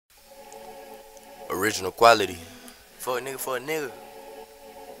Original quality. Fuck nigga, fuck nigga.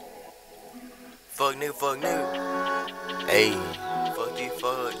 Fuck nigga, fuck nigga. Ayy. Fuck these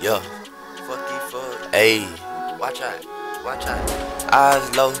fuck. Yeah. Fuck these fuck. Ayy. Watch out. Watch out.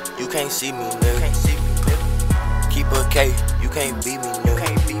 Eyes low, you can't see me, nigga. Can't see me, nigga. Keep a K, you can't beat me, nigga.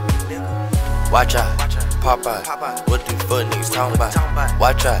 Can't beat me, nigga. Watch out. Popeye. What these fuck niggas talking about?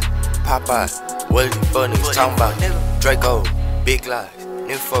 Watch out. Popeye. What these fuck niggas talking about? Draco. Big lies.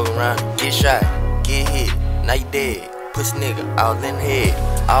 Nigga fuck around. Get shot. Get hit. Now you dead. Pussy nigga all in the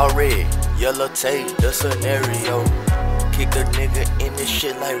head. All red. Yellow tape. The scenario. Kick a nigga in this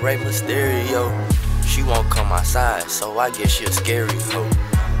shit like Rey Mysterio. She won't come outside, so I guess she a scary hoe.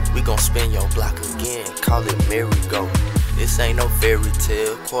 We gon' spin your block again, call it merry-go. This ain't no fairy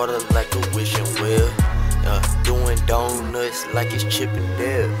tale, quarter like a wishing well. Doing donuts like it's Chip and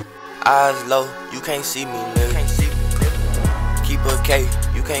Dale. Eyes low, you can't see me, nigga. Can't see me, nigga. Keep a K,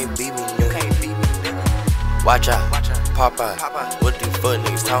 you can't beat me, nigga. Can't beat me, nigga. Watch out, Popeye. What these fuck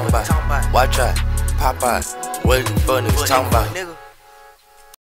niggas talking about? Watch out, Popeye. What these fuck niggas talking about?